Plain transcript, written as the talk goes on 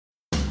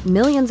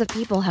Millions of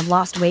people have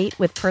lost weight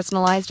with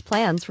personalized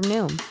plans from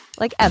Noom.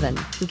 Like Evan,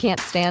 who can't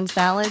stand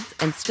salads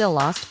and still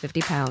lost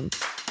 50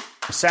 pounds.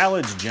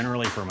 Salads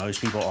generally for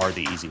most people are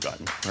the easy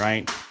button,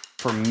 right?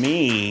 For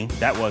me,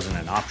 that wasn't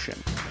an option.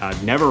 I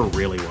never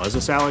really was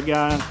a salad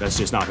guy. That's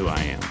just not who I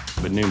am.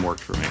 But Noom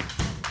worked for me.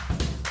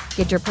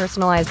 Get your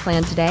personalized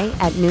plan today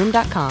at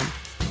Noom.com.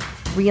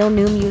 Real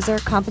Noom user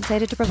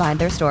compensated to provide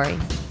their story.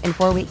 In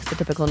 4 weeks, the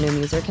typical Noom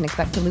user can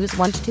expect to lose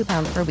 1 to 2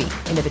 pounds per week.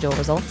 Individual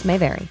results may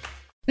vary.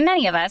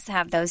 Many of us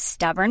have those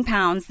stubborn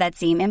pounds that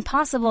seem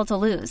impossible to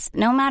lose,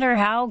 no matter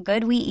how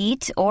good we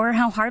eat or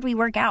how hard we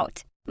work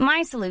out.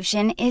 My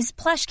solution is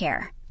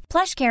PlushCare.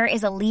 PlushCare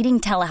is a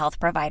leading telehealth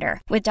provider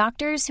with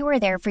doctors who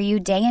are there for you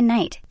day and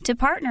night to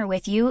partner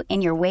with you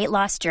in your weight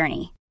loss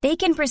journey. They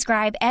can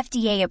prescribe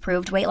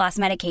FDA-approved weight loss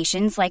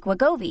medications like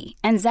Wegovy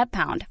and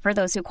Zepbound for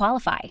those who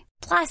qualify.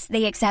 Plus,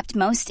 they accept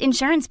most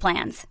insurance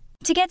plans.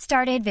 To get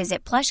started,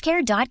 visit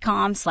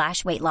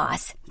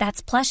plushcare.com/weightloss.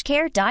 That's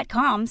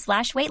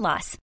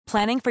plushcare.com/weightloss.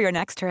 Planning for your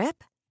next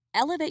trip?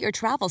 Elevate your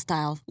travel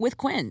style with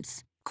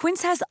Quince.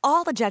 Quince has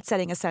all the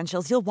jet-setting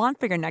essentials you'll want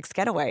for your next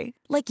getaway,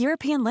 like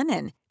European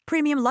linen,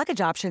 premium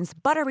luggage options,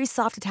 buttery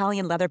soft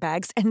Italian leather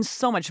bags, and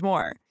so much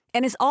more.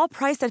 And is all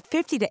priced at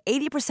 50 to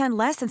 80%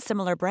 less than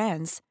similar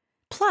brands.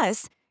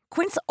 Plus,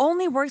 Quince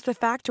only works with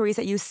factories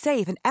that use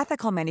safe and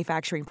ethical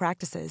manufacturing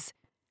practices.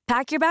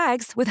 Pack your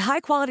bags with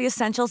high-quality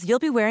essentials you'll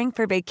be wearing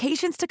for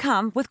vacations to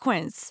come with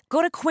Quince.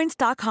 Go to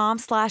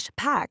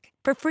quince.com/pack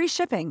for free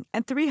shipping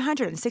and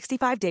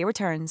 365-day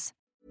returns.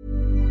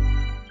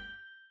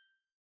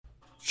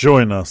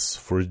 Join us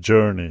for a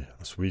journey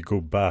as we go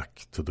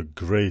back to the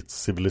great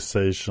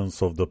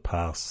civilizations of the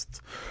past.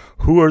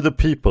 Who are the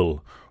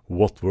people?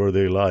 What were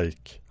they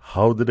like?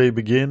 How did they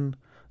begin?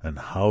 And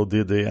how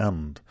did they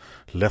end?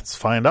 Let's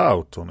find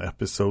out on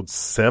episode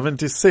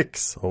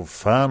 76 of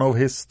Fan of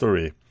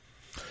History.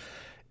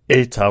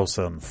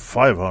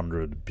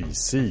 8500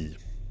 BC.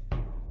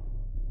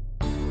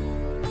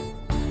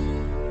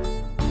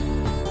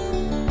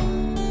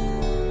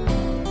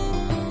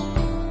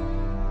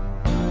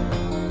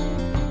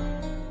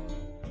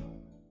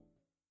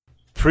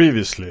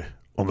 Previously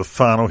on the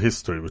Fan of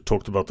History, we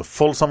talked about the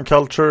Folsom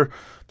culture,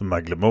 the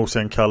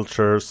Maglemosian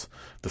cultures,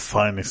 the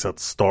findings at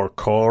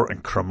Starkar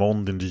and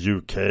Cramond in the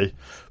UK,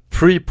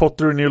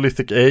 pre-Pottery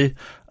Neolithic A,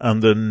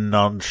 and the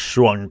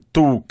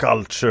Nanshuangtu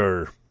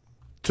culture.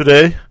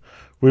 Today,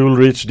 we will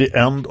reach the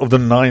end of the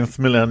 9th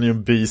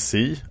millennium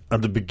BC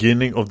and the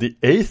beginning of the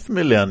 8th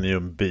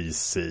millennium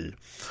BC,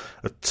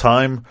 a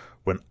time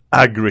when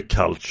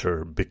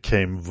agriculture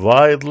became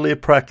widely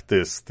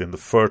practiced in the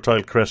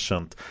Fertile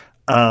Crescent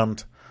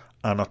and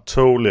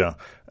Anatolia,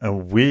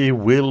 and we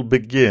will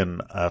begin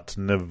at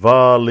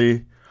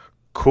Nevali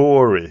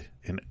Kori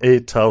in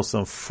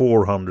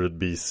 8400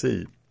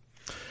 BC.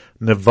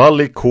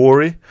 Nevali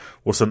Kori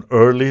was an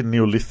early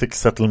Neolithic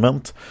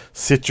settlement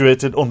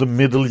situated on the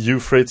middle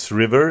Euphrates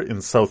River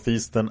in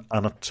southeastern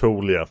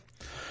Anatolia.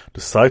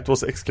 The site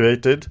was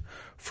excavated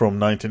from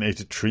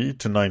 1983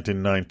 to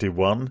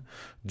 1991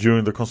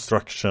 during the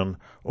construction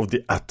of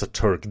the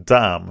Ataturk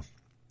Dam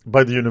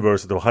by the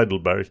University of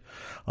Heidelberg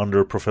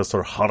under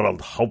Professor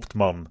Harald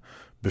Hauptmann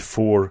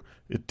before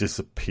it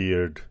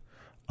disappeared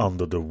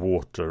under the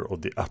water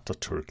of the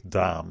Ataturk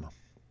Dam.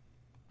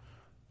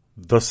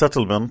 The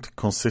settlement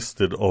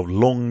consisted of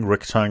long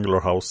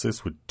rectangular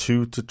houses with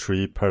 2 to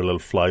 3 parallel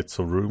flights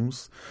of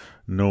rooms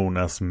known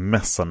as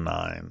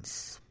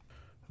mezzanines.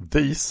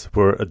 These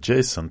were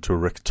adjacent to a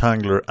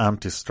rectangular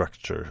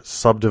antistructure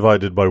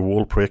subdivided by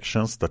wall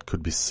projections that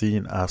could be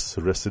seen as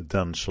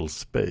residential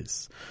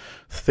space.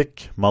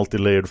 Thick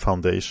multi-layered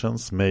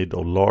foundations made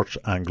of large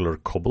angular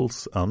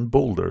cobbles and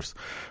boulders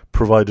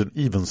provided an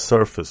even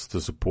surface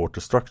to support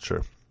the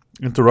structure,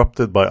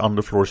 interrupted by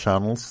underfloor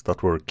channels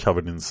that were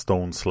covered in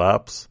stone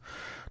slabs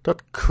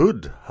that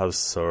could have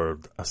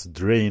served as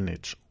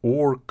drainage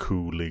or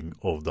cooling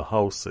of the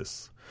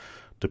houses.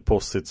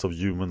 Deposits of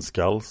human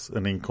skulls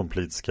and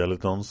incomplete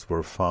skeletons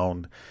were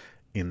found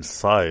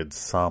inside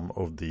some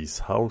of these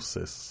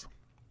houses.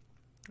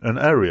 An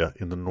area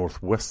in the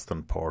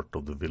northwestern part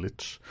of the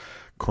village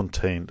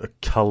contained a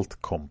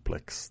cult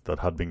complex that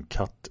had been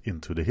cut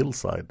into the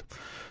hillside.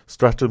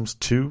 Stratums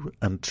 2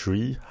 and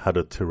 3 had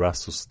a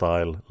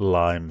terrazzo-style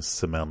lime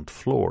cement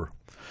floor.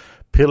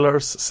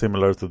 Pillars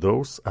similar to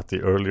those at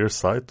the earlier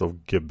site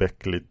of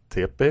Göbekli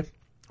Tepe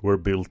were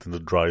built in the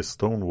dry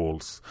stone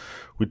walls,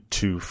 with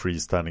 2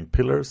 freestanding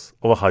pillars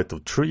of a height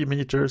of 3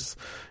 meters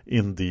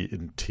in the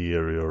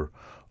interior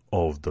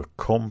of the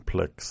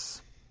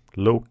complex.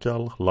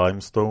 Local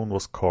limestone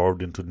was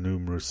carved into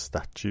numerous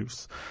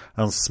statues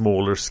and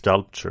smaller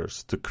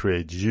sculptures to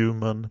create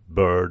human,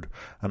 bird,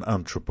 and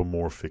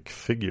anthropomorphic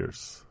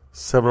figures.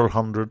 Several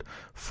hundred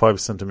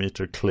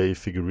 5-centimeter clay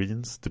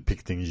figurines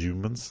depicting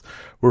humans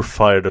were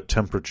fired at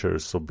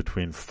temperatures of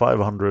between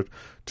 500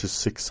 to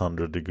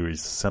 600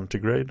 degrees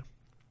centigrade.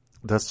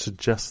 That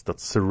suggests that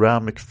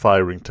ceramic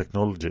firing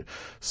technology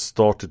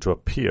started to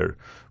appear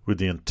with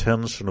the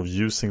intention of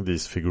using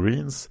these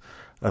figurines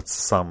as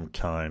some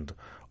kind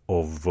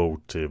of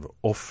votive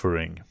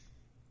offering.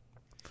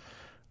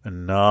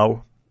 And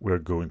now we're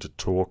going to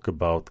talk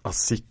about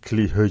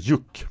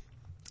Asikli-Höyük.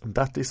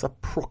 That is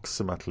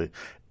approximately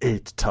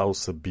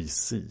 8000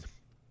 BC.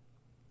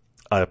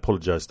 I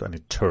apologize to any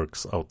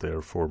Turks out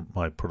there for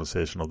my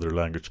pronunciation of their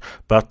language,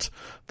 but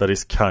that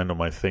is kind of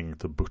my thing,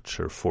 to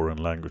butcher foreign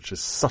languages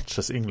such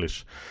as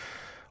English.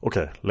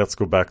 Okay, let's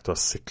go back to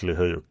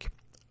Asikli-Höyük.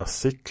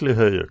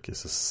 Asikli-Höyük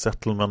is a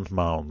settlement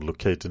mound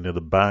located near the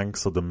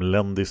banks of the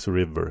Melendis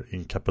River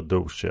in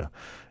Cappadocia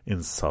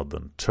in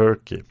southern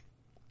Turkey.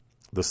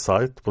 The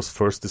site was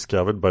first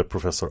discovered by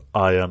Professor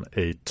Ian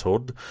A.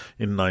 Todd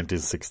in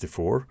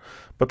 1964,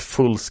 but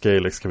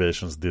full-scale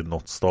excavations did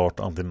not start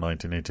until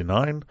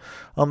 1989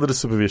 under the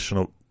supervision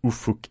of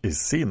Ufuk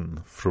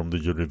Esin from the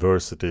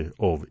University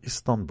of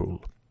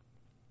Istanbul.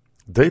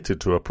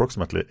 Dated to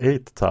approximately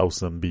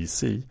 8000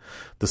 BC,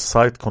 the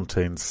site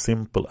contained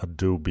simple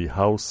adobe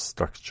house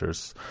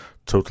structures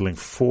totaling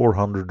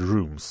 400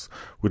 rooms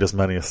with as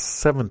many as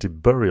 70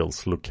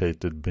 burials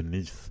located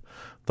beneath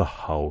the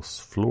house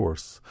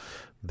floors.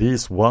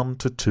 These 1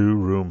 to 2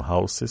 room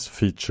houses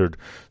featured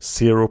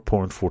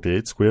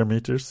 0.48 square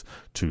meters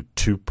to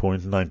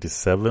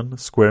 2.97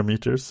 square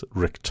meters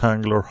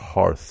rectangular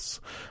hearths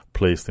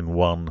placed in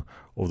one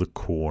of the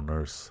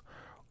corners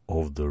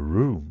of the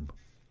room.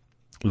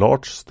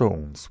 Large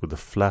stones with a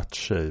flat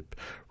shape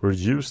were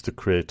used to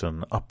create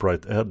an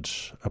upright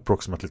edge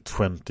approximately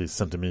 20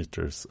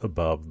 centimeters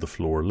above the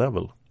floor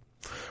level.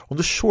 On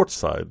the short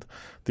side,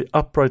 the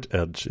upright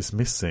edge is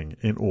missing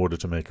in order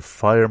to make a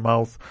fire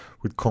mouth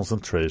with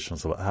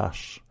concentrations of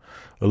ash.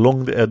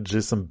 Along the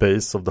edges and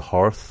base of the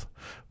hearth,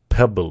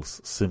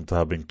 pebbles seem to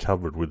have been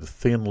covered with a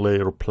thin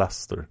layer of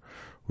plaster,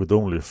 with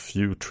only a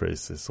few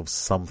traces of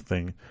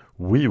something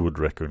we would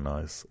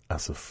recognize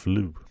as a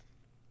flue.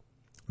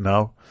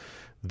 Now,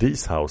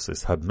 these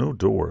houses had no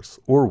doors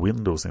or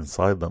windows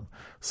inside them,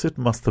 so it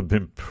must have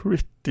been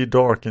pretty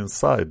dark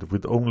inside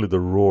with only the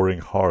roaring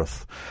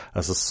hearth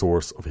as a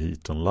source of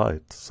heat and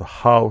light. So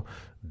how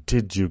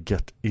did you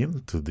get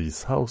into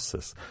these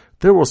houses?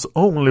 There was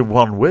only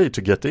one way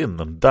to get in,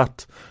 and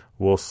that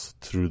was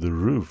through the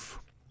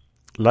roof.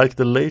 Like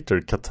the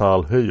later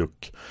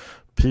Çatalhöyük,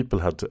 people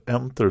had to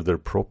enter their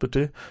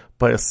property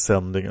by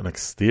ascending an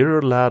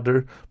exterior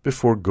ladder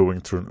before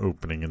going through an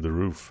opening in the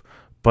roof,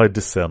 by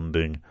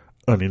descending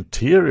an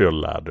interior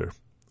ladder.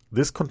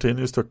 This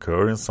continues to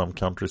occur in some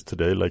countries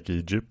today, like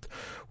Egypt,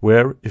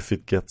 where if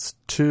it gets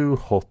too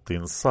hot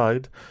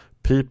inside,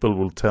 people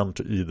will tend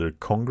to either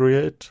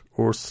congregate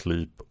or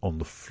sleep on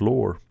the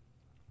floor.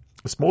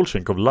 A small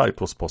chink of light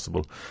was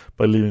possible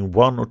by leaving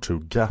 1 or 2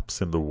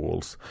 gaps in the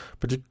walls,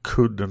 but you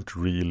couldn't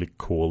really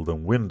call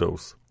them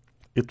windows.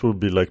 It would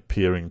be like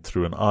peering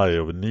through an eye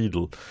of a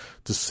needle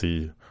to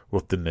see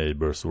what the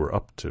neighbors were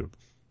up to.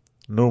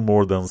 No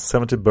more than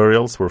 70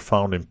 burials were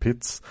found in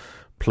pits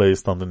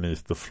placed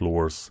underneath the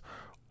floors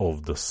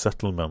of the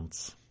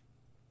settlements.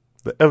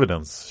 The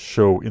evidence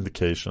show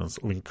indications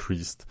of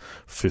increased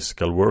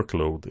physical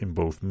workload in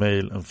both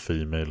male and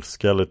female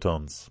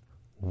skeletons,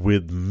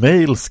 with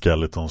male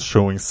skeletons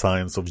showing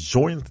signs of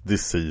joint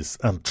disease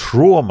and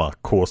trauma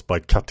caused by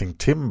cutting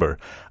timber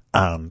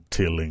and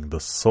tilling the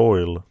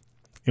soil.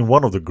 In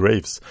one of the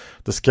graves,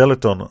 the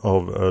skeleton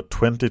of a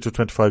 20 to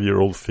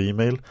 25-year-old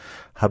female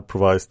had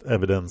provided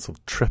evidence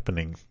of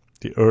trepanning,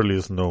 the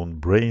earliest known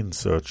brain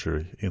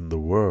surgery in the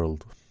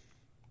world.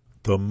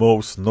 The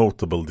most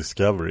notable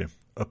discovery,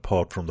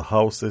 apart from the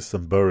houses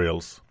and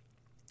burials,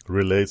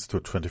 relates to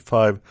a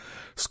 25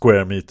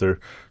 square meter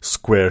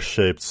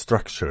square-shaped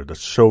structure that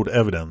showed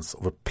evidence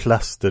of a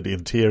plastered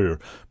interior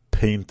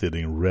painted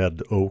in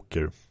red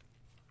ochre.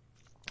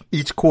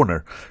 Each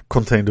corner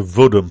contained a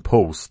wooden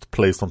post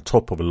placed on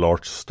top of a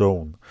large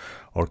stone.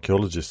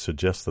 Archaeologists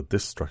suggest that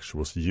this structure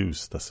was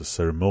used as a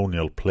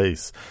ceremonial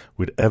place,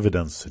 with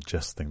evidence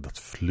suggesting that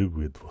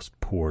fluid was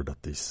poured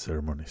at these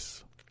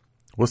ceremonies.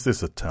 Was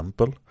this a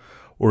temple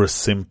or a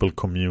simple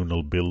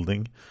communal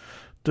building?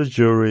 The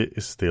jury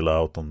is still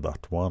out on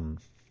that one.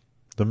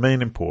 The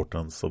main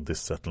importance of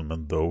this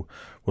settlement, though,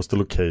 was the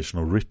location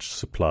of rich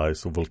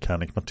supplies of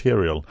volcanic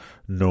material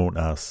known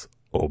as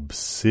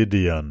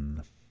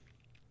obsidian.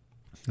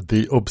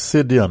 The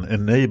obsidian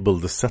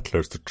enabled the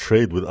settlers to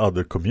trade with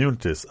other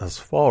communities as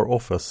far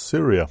off as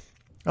Syria,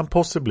 and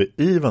possibly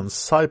even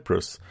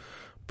Cyprus.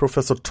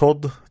 Professor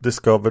Todd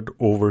discovered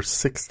over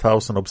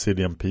 6,000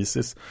 obsidian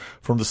pieces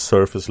from the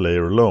surface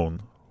layer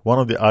alone. One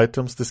of the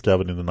items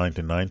discovered in the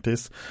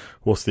 1990s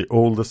was the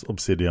oldest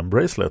obsidian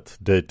bracelet,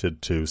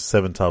 dated to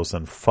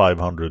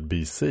 7,500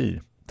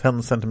 BC,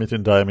 10 centimeter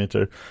in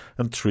diameter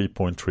and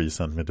 3.3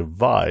 centimeter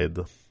wide.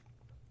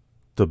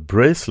 The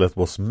bracelet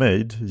was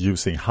made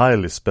using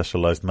highly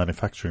specialized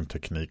manufacturing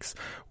techniques,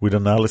 with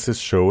analysis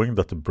showing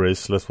that the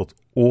bracelet was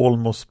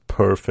almost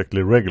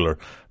perfectly regular,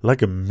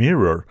 like a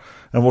mirror,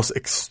 and was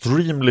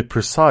extremely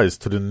precise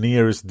to the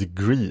nearest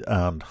degree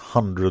and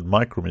 100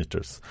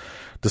 micrometers.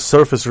 The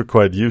surface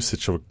required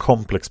usage of a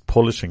complex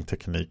polishing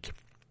technique,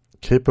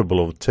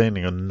 capable of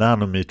obtaining a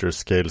nanometer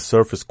scale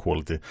surface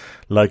quality,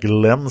 like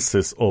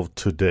lenses of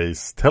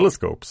today's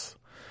telescopes.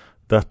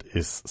 That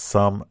is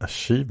some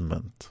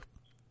achievement.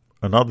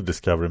 Another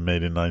discovery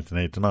made in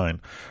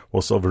 1989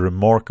 was of a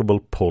remarkable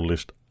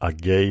polished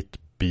agate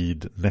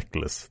bead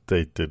necklace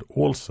dated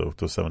also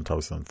to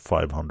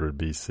 7500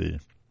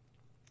 BC.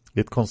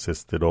 It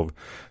consisted of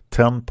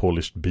 10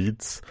 polished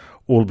beads,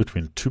 all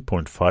between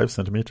 2.5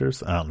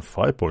 centimeters and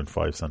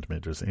 5.5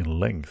 centimeters in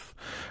length,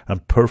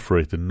 and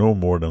perforated no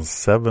more than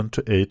 7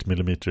 to 8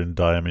 millimeter in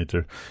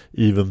diameter,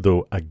 even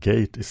though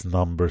agate is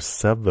number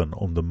 7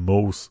 on the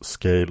Mohs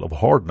scale of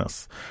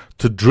hardness.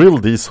 To drill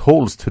these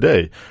holes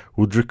today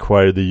would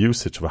require the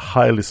usage of a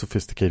highly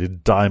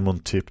sophisticated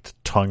diamond-tipped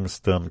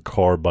tungsten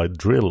carbide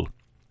drill.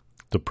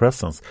 The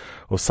presence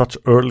of such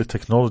early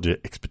technology,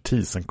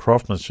 expertise and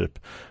craftsmanship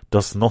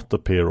does not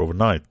appear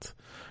overnight,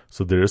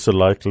 so there is a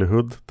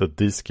likelihood that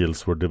these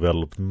skills were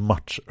developed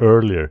much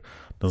earlier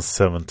than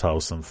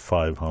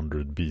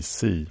 7500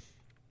 BC.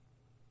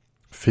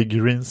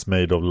 Figurines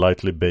made of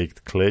lightly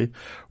baked clay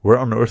were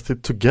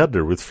unearthed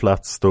together with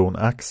flat stone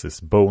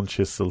axes, bone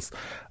chisels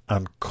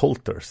and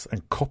coulters,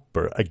 and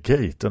copper,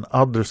 agate and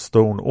other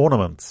stone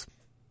ornaments.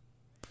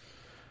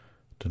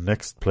 The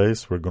next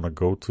place we're going to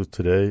go to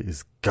today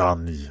is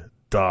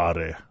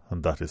Ganj-Dareh,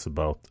 and that is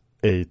about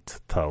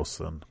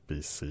 8000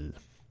 BC.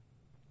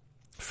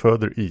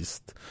 Further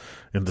east,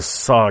 in the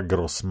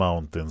Zagros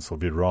Mountains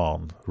of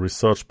Iran,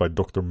 research by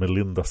Dr.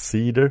 Melinda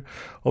Cedar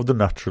of the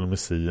Natural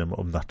Museum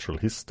of Natural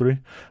History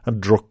and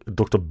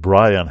Dr.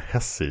 Brian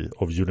Hesse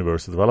of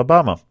University of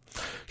Alabama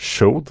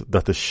showed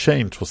that a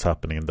change was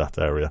happening in that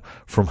area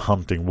from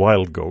hunting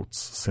wild goats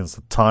since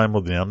the time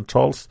of the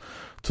Neanderthals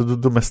to the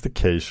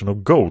domestication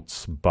of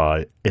goats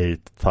by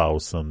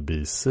 8000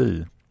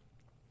 BC.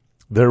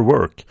 Their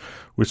work,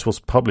 which was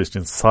published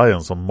in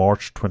Science on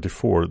March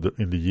 24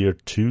 in the year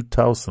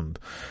 2000,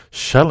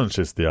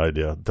 challenges the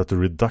idea that the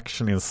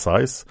reduction in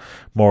size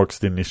marks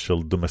the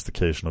initial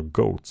domestication of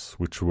goats,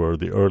 which were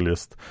the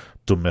earliest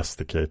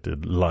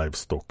domesticated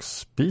livestock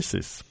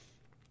species.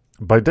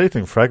 By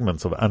dating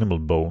fragments of animal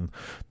bone,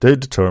 they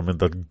determined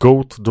that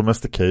goat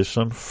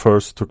domestication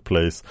first took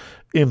place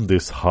in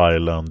this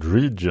highland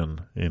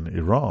region in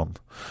Iran.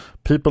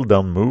 People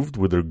then moved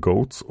with their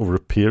goats over a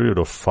period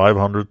of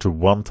 500 to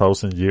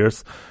 1000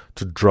 years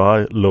to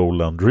dry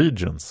lowland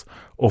regions,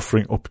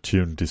 offering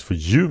opportunities for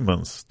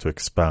humans to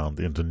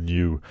expand into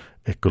new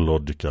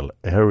ecological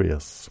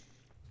areas.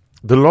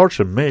 The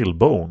larger male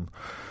bone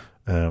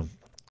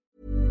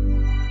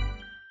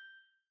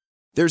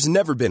There's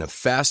never been a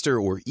faster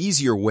or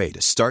easier way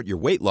to start your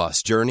weight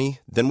loss journey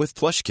than with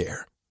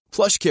PlushCare.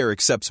 PlushCare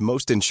accepts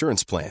most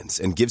insurance plans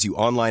and gives you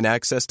online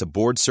access to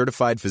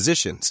board-certified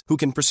physicians who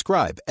can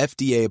prescribe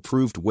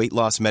FDA-approved weight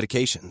loss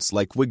medications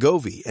like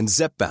Wegovy and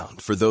Zepbound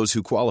for those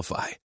who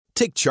qualify.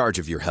 Take charge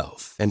of your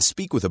health and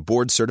speak with a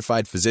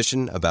board-certified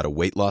physician about a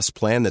weight loss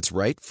plan that's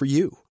right for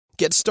you.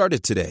 Get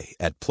started today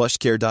at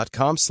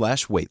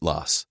plushcare.com/weight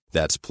loss.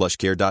 That's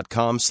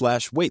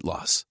plushcare.com/weight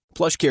loss.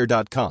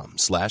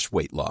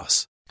 plushcare.com/weight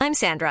loss. I'm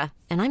Sandra,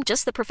 and I'm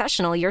just the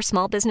professional your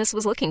small business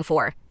was looking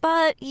for.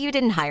 But you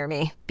didn't hire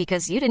me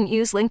because you didn't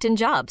use LinkedIn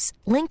Jobs.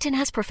 LinkedIn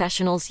has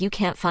professionals you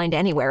can't find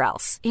anywhere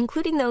else,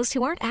 including those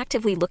who aren't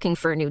actively looking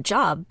for a new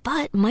job,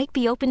 but might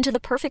be open to the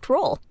perfect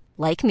role,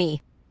 like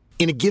me.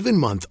 In a given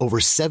month, over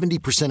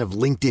 70% of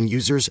LinkedIn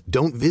users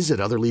don't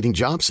visit other leading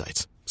job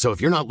sites. So if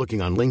you're not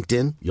looking on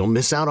LinkedIn, you'll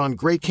miss out on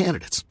great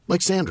candidates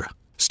like Sandra.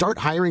 Start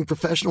hiring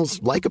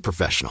professionals like a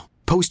professional.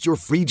 Post your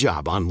free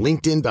job on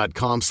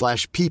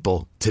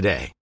linkedin.com/people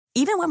today.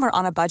 Even when we're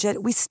on a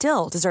budget, we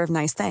still deserve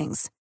nice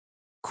things.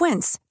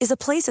 Quince is a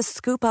place to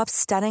scoop up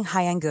stunning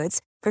high-end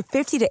goods for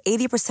 50 to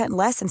 80%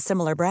 less than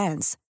similar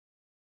brands.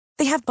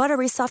 They have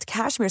buttery soft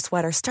cashmere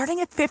sweaters starting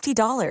at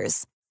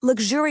 $50,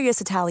 luxurious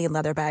Italian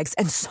leather bags,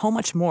 and so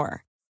much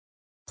more.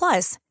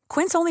 Plus,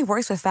 Quince only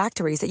works with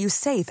factories that use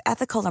safe,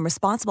 ethical, and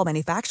responsible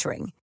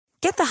manufacturing.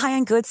 Get the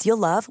high-end goods you'll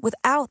love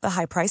without the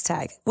high price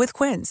tag with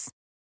Quince.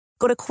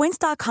 Go to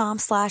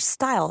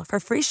quince.com/style for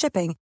free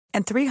shipping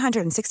and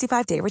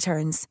 365-day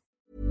returns.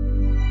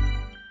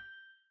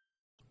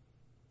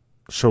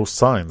 Show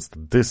signs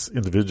that this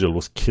individual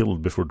was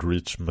killed before it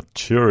reached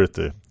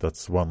maturity.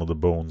 That's one of the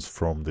bones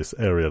from this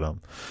area then.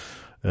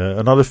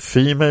 Another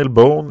female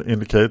bone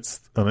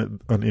indicates an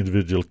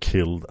individual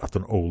killed at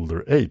an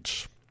older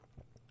age.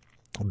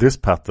 This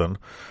pattern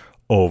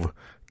of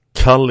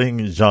culling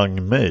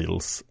young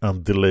males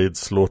and delayed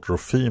slaughter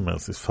of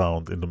females is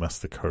found in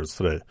domestic herds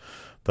today.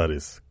 That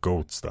is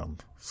goats then,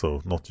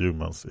 so not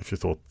humans, if you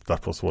thought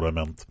that was what I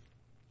meant.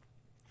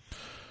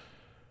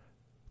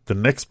 The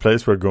next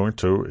place we're going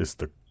to is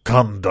the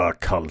Kanda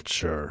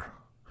culture.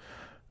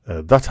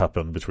 That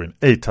happened between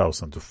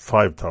 8000 to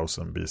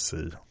 5000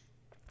 BC.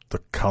 The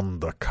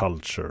Kanda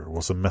culture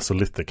was a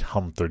Mesolithic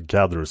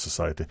hunter-gatherer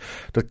society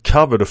that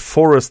covered a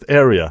forest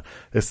area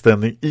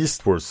extending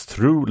eastwards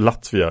through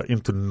Latvia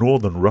into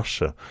northern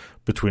Russia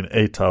between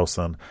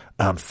 8000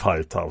 and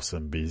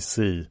 5000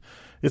 BC.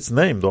 It's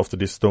named after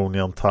the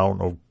Estonian town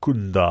of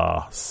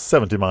Kunda,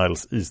 70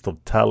 miles east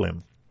of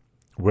Tallinn,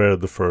 where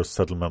the first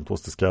settlement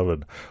was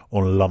discovered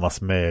on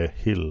Lammasmäe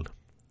Hill.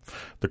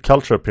 The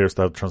culture appears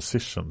to have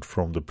transitioned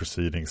from the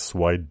preceding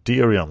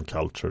Swiderian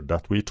culture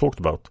that we talked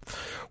about.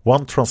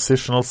 One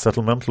transitional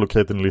settlement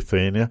located in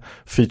Lithuania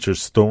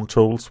features stone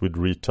tools with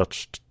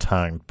retouched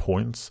tanged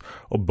points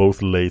of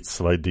both late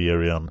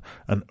Swiderian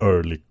and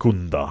early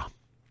Kunda.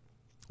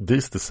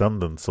 These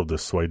descendants of the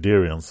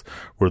Swiderians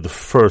were the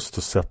first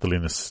to settle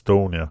in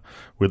Estonia,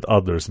 with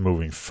others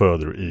moving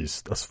further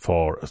east as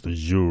far as the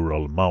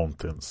Ural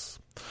Mountains.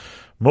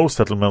 Most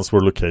settlements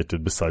were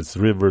located besides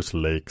rivers,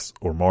 lakes,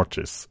 or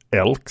marshes.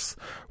 Elks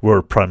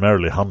were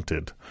primarily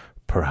hunted,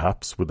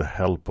 perhaps with the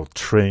help of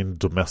trained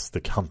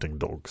domestic hunting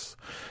dogs.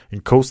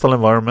 In coastal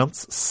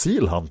environments,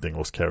 seal hunting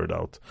was carried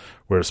out,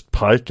 whereas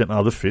pike and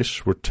other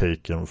fish were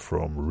taken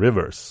from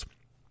rivers.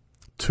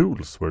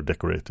 Tools were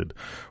decorated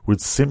with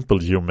simple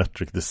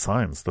geometric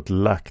designs that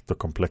lacked the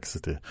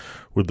complexity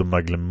with the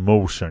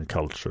Maglemosian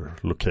culture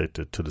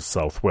located to the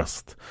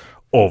southwest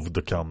of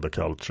the Kanda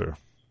culture.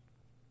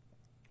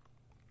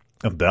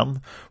 And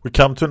then we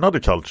come to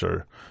another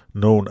culture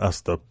known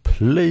as the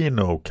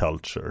Plano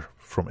culture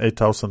from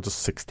 8000 to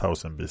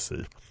 6000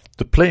 BC.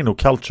 The Plano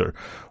culture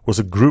was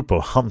a group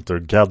of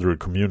hunter-gatherer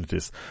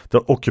communities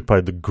that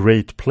occupied the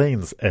Great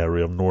Plains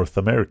area of North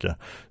America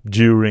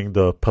during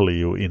the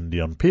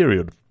Paleo-Indian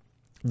period.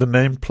 The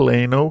name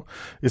Plano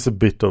is a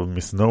bit of a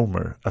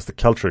misnomer, as the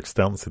culture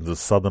extends into the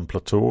southern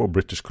plateau of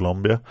British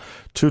Columbia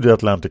to the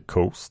Atlantic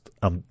coast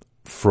and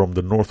from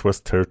the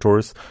Northwest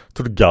Territories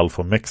to the Gulf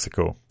of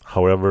Mexico.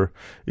 However,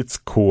 its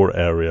core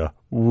area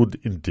would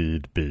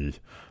indeed be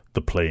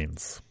the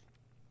plains.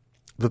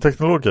 The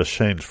technological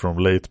change from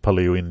late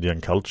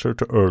Paleo-Indian culture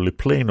to early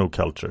Plano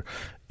culture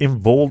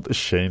involved a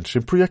change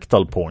in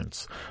projectile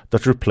points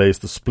that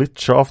replaced the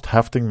split-shaft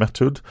hafting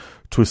method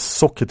to a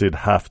socketed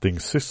hafting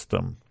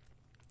system.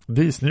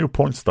 These new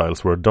point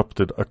styles were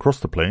adopted across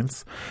the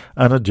plains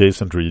and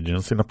adjacent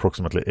regions in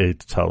approximately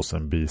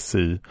 8000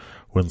 BC,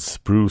 when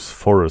spruce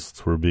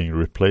forests were being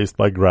replaced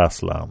by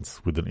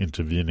grasslands with an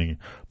intervening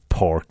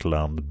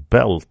parkland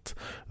belt.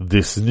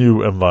 This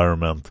new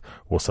environment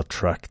was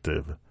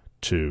attractive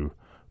to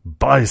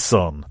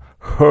bison,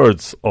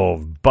 herds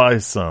of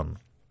bison.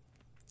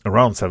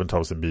 Around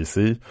 7000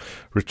 BC,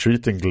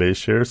 retreating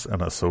glaciers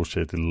and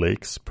associated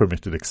lakes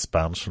permitted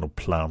expansion of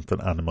plant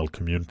and animal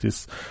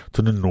communities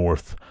to the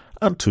north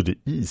and to the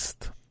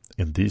east.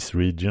 In these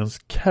regions,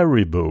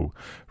 caribou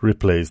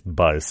replaced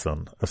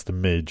bison as the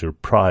major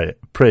prey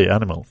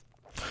animal.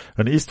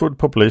 An eastward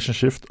population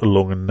shift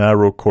along a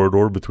narrow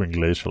corridor between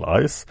glacial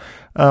ice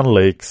and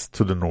lakes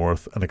to the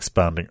north and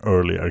expanding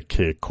early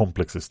archaic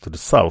complexes to the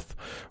south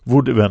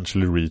would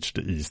eventually reach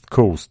the east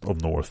coast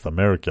of North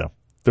America.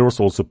 There was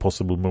also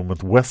possible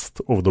movement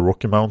west of the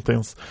Rocky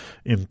Mountains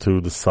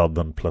into the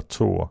southern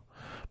plateau,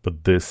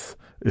 but this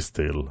is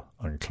still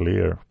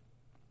unclear.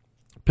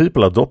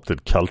 People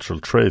adopted cultural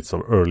traits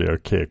of early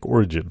archaic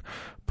origin,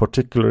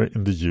 particularly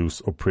in the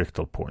use of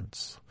projectile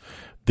points.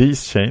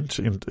 These changes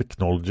in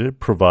technology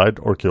provide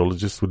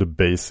archaeologists with a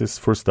basis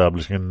for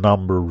establishing a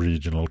number of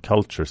regional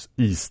cultures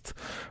east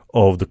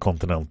of the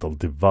continental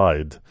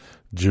divide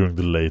during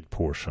the late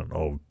portion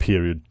of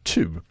period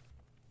 2.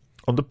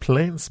 On the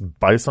plains,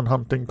 bison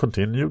hunting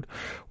continued,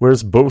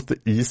 whereas both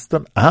the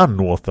eastern and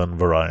northern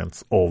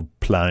variants of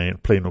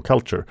Plano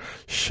culture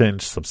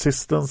changed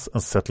subsistence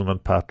and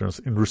settlement patterns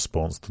in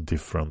response to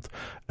different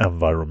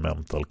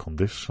environmental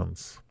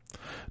conditions.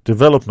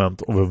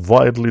 Development of a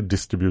widely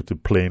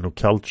distributed Plano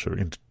culture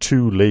into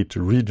two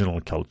later regional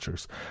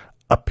cultures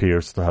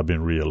appears to have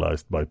been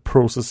realized by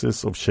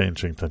processes of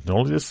changing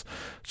technologies,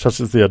 such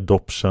as the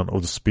adoption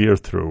of the spear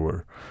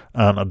thrower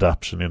and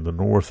adaptation in the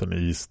north and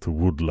east to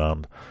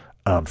woodland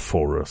and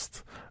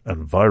forest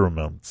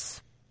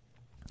environments.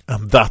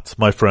 And that,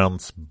 my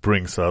friends,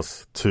 brings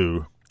us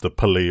to the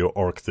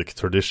Paleo-Arctic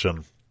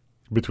tradition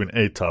between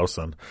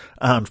 8000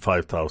 and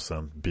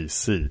 5000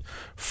 BC.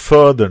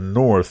 Further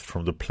north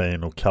from the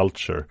Plano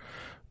culture,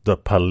 the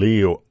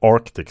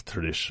Paleo-Arctic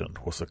tradition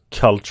was a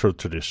cultural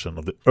tradition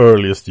of the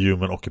earliest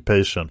human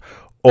occupation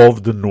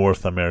of the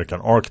North American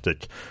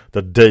Arctic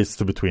that dates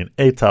to between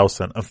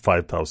 8000 and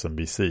 5000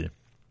 BC.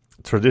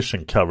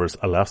 Tradition covers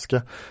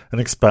Alaska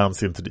and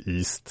expands into the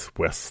east,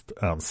 west,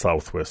 and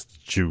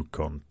southwest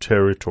Yukon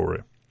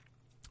territory.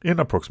 In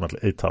approximately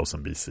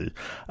 8000 BC,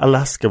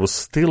 Alaska was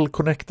still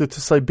connected to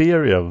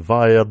Siberia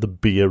via the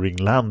Bering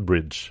Land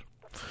Bridge.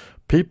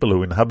 People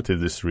who inhabited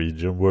this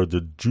region were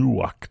the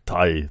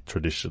Juaktai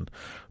tradition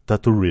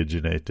that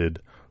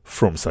originated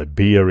from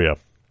Siberia.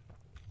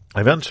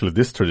 Eventually,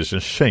 this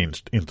tradition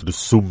changed into the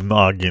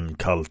Sumnagin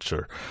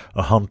culture,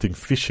 a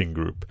hunting-fishing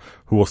group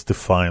who was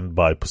defined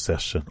by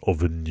possession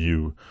of a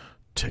new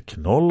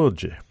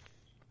technology.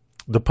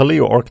 The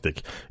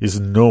Paleo-Arctic is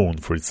known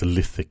for its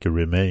lithic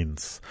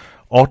remains.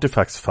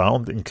 Artifacts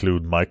found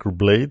include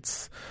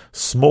microblades,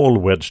 small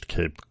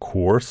wedge-shaped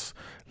cores,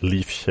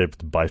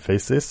 leaf-shaped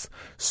bifaces,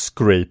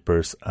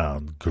 scrapers,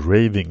 and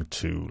graving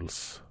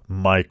tools.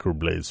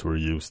 Microblades were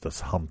used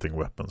as hunting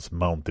weapons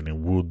mounted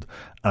in wood,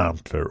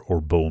 antler, or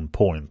bone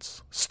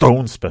points.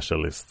 Stone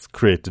specialists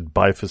created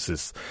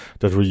bifaces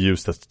that were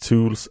used as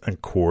tools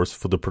and cores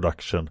for the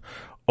production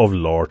of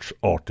large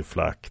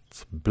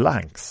artifact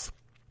blanks.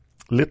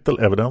 Little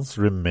evidence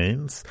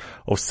remains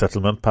of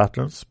settlement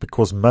patterns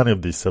because many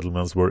of these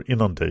settlements were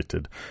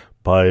inundated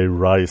by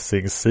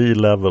rising sea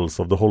levels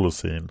of the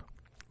Holocene.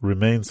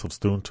 Remains of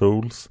stone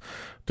tools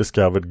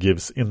discovered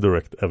gives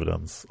indirect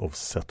evidence of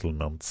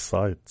settlement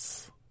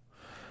sites.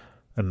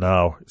 And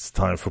now it's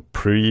time for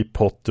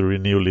pre-pottery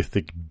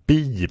Neolithic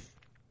B,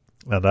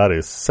 and that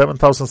is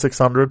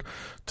 7,600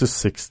 to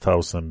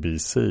 6,000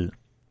 BC.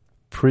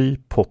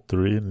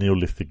 Pre-pottery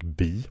Neolithic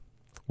B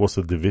was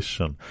a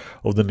division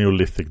of the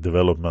Neolithic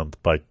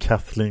development by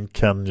Kathleen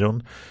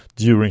Kenyon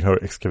during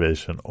her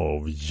excavation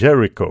of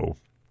Jericho.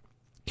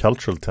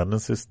 Cultural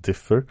tendencies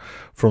differ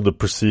from the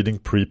preceding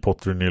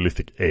pre-pottery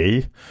Neolithic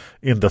A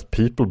in that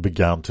people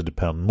began to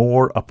depend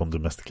more upon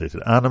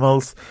domesticated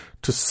animals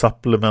to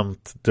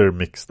supplement their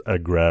mixed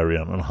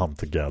agrarian and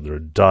hunter-gatherer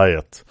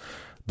diet.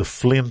 The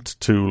flint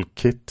tool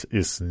kit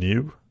is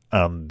new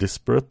and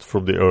disparate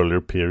from the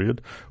earlier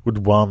period, with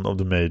one of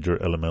the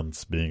major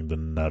elements being the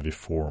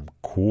naviform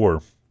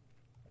core.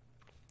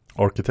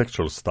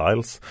 Architectural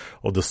styles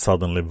of the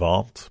southern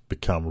Levant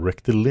become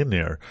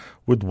rectilinear,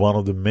 with one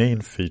of the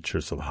main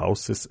features of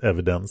houses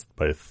evidenced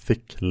by a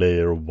thick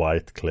layer of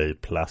white clay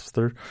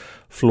plaster,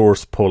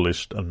 floors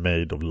polished and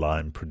made of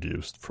lime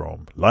produced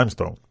from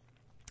limestone.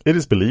 It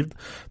is believed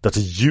that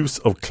the use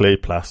of clay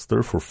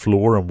plaster for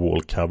floor and wall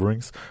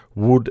coverings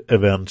would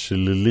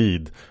eventually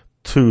lead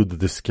to the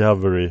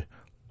discovery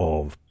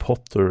of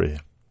pottery.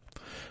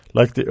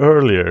 Like the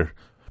earlier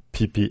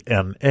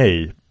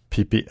PPNA,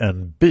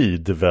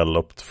 PPNB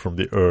developed from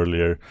the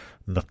earlier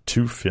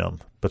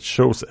Natufian, but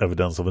shows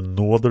evidence of a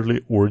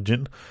northerly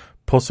origin,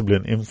 possibly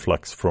an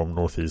influx from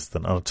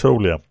northeastern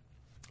Anatolia.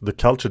 The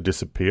culture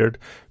disappeared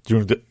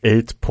during the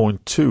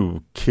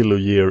 8.2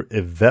 kiloyear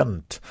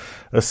event,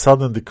 a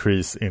sudden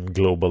decrease in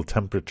global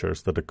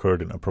temperatures that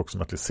occurred in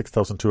approximately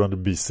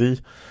 6,200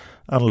 BC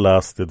and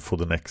lasted for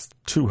the next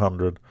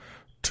 200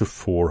 to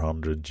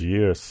 400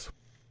 years.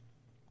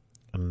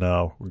 And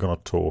now we're going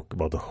to talk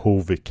about the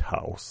Hovik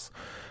House,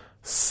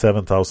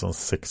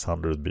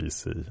 7,600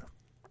 BC.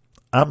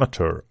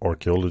 Amateur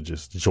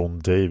archaeologists John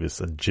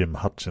Davis and Jim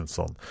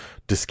Hutchinson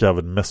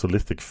discovered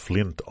Mesolithic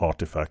flint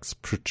artifacts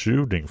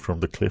protruding from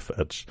the cliff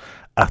edge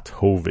at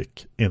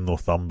Hovik in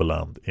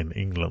Northumberland in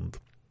England.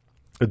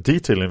 A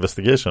detailed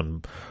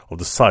investigation of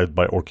the site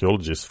by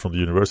archaeologists from the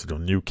University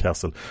of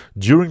Newcastle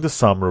during the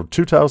summer of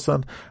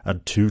 2000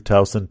 and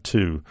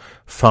 2002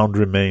 found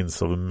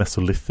remains of a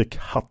Mesolithic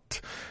hut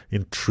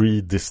in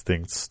 3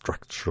 distinct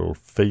structural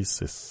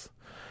phases.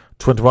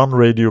 21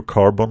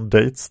 radiocarbon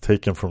dates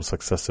taken from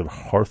successive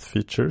hearth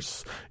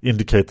features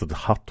indicate that the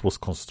hut was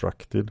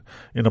constructed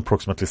in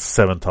approximately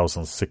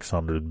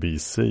 7,600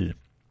 BC,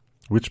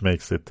 which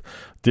makes it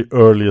the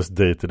earliest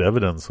dated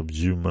evidence of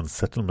human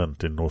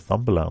settlement in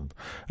Northumberland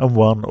and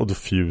one of the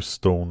few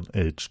Stone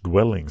Age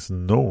dwellings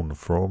known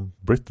from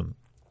Britain.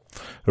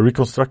 A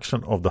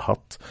reconstruction of the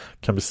hut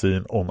can be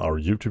seen on our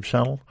YouTube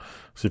channel,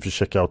 so if you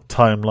check out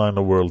Timeline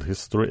of World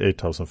History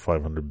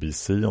 8500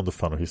 BC on the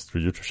Fun of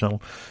History YouTube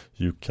channel,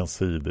 you can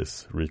see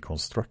this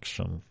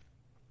reconstruction.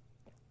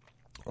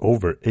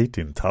 Over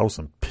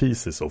 18,000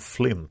 pieces of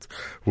flint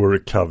were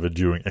recovered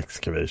during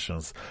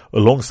excavations,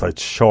 alongside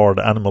charred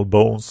animal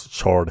bones,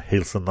 charred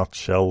hazelnut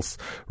shells,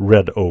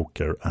 red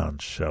ochre,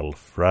 and shell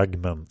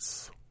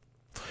fragments.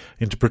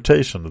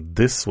 Interpretation that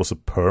this was a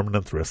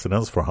permanent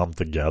residence for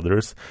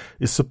hunter-gatherers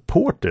is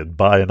supported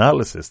by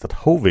analysis that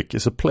Hovik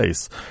is a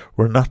place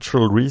where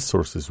natural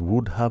resources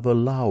would have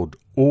allowed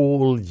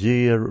all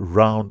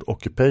year-round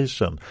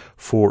occupation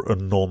for a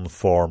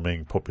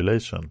non-farming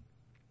population.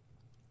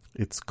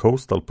 Its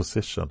coastal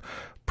position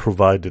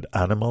provided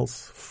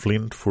animals,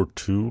 flint for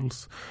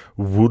tools,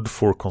 wood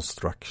for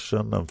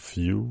construction and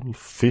fuel,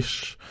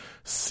 fish,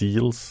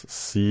 seals,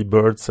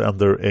 seabirds and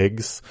their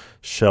eggs,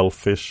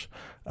 shellfish,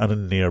 and a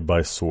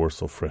nearby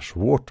source of fresh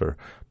water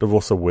that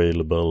was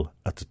available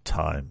at the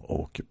time of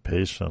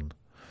occupation.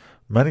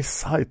 Many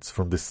sites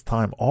from this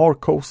time are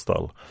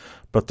coastal,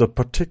 but the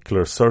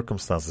particular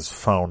circumstances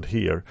found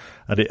here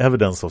and the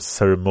evidence of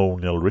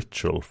ceremonial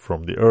ritual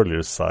from the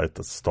earlier site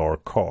at Star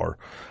Car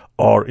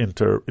are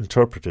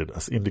interpreted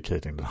as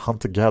indicating that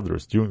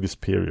hunter-gatherers during this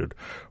period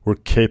were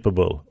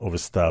capable of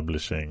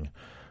establishing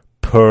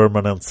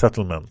permanent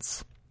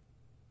settlements.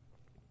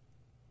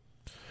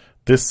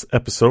 This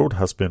episode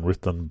has been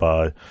written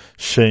by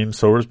Shane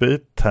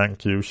Sowersby.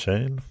 Thank you,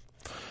 Shane.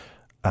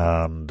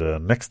 And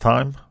next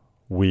time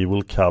we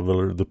will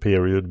cover the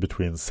period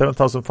between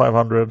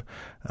 7,500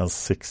 and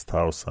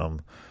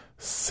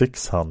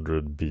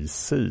 6,600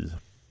 BC.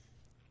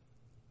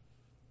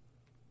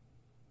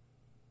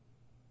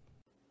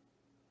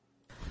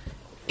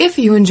 If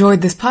you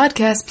enjoyed this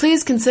podcast,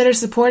 please consider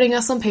supporting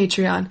us on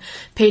Patreon.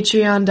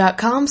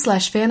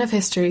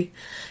 Patreon.com/fanofhistory.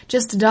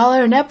 Just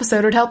 $1 an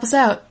episode would help us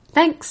out.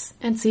 Thanks,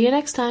 and see you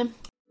next time.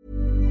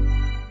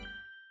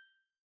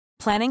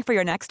 Planning for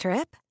your next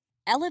trip?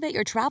 Elevate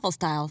your travel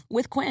style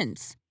with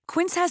Quince.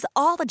 Quince has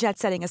all the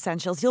jet-setting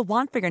essentials you'll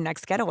want for your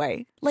next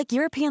getaway, like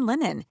European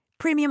linen,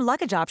 premium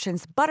luggage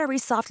options, buttery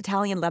soft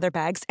Italian leather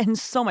bags, and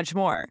so much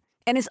more.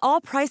 And is all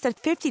priced at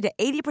 50 to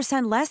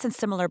 80% less than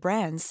similar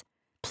brands.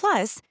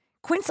 Plus,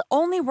 Quince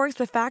only works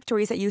with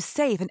factories that use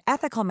safe and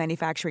ethical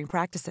manufacturing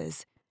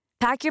practices.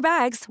 Pack your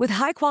bags with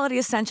high-quality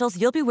essentials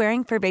you'll be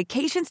wearing for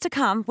vacations to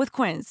come with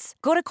Quince.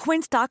 Go to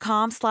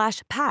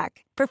quince.com/pack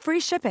for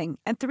free shipping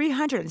and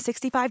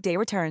 365-day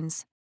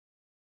returns.